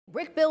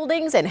Brick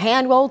buildings and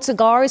hand-rolled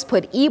cigars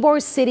put Ybor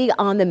City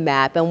on the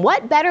map. And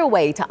what better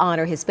way to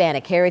honor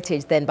Hispanic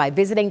heritage than by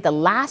visiting the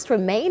last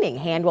remaining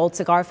hand-rolled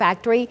cigar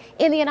factory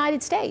in the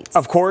United States?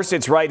 Of course,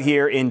 it's right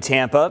here in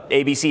Tampa.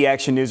 ABC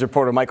Action News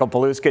reporter Michael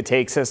Paluska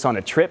takes us on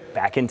a trip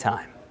back in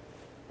time.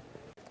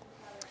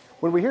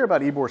 When we hear about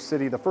Ybor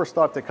City, the first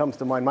thought that comes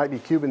to mind might be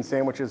Cuban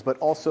sandwiches, but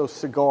also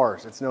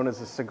cigars. It's known as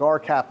the cigar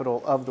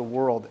capital of the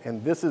world,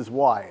 and this is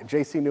why.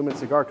 Newnan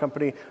Cigar Co,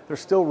 they're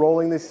still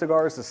rolling these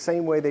cigars the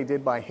same way they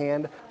did by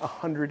hand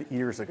 100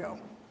 years ago.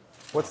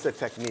 What's the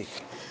technique?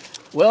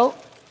 Well,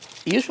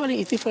 usually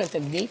it's different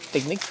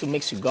techniques to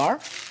make cigar.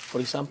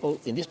 For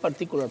example, in this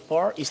particular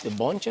part is the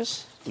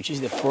bunches, which is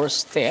the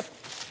first step.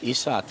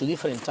 It's two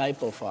different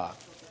type of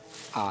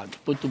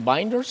put two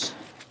binders,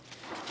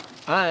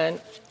 and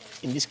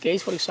in this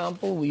case, for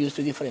example, we use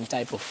two different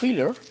type of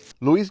filler.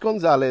 Luis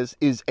Gonzalez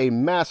is a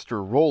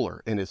master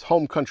roller. In his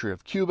home country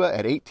of Cuba,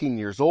 at 18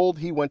 years old,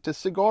 he went to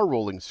cigar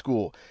rolling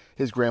school.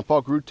 His grandpa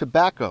grew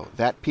tobacco.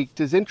 That piqued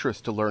his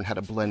interest to learn how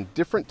to blend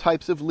different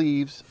types of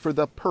leaves for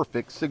the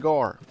perfect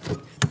cigar.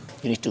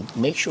 You need to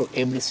make sure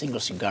every single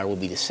cigar will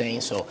be the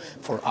same. So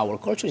for our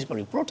culture, it's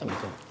very important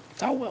because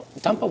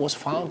Tampa was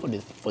found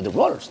for the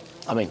rollers.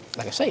 I mean,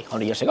 like I say,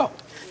 100 years ago.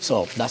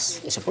 So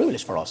it's a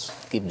privilege for us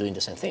to keep doing the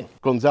same thing.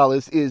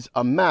 Gonzalez is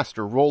a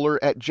master roller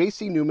at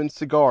Newman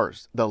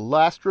Cigars, the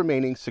last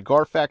remaining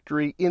cigar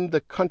factory in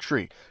the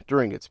country.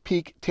 During its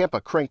peak,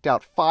 Tampa cranked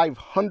out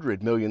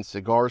 500 million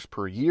cigars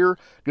per year.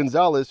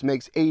 Gonzalez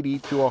makes 80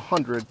 to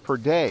 100 per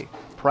day.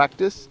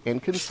 Practice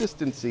and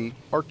consistency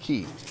are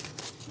key.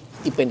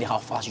 Depending how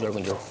fast you are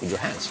with your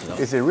hands. You know?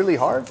 Is it really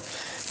hard?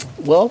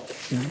 Well,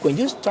 when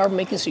you start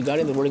making cigar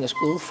in the rolling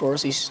school,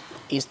 first is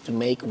to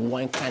make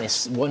one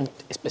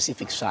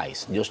specific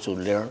size, just to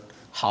learn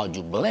how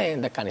you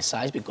blend that kind of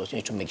size, because you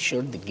need to make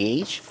sure the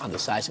gauge and the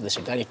size of the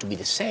cigar need to be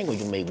the same when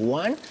you make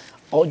one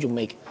or you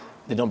make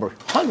the number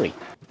 100.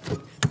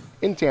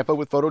 In Tampa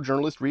with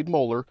photojournalist Reed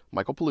Moeller,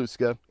 Michael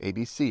Paluska,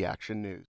 ABC Action News.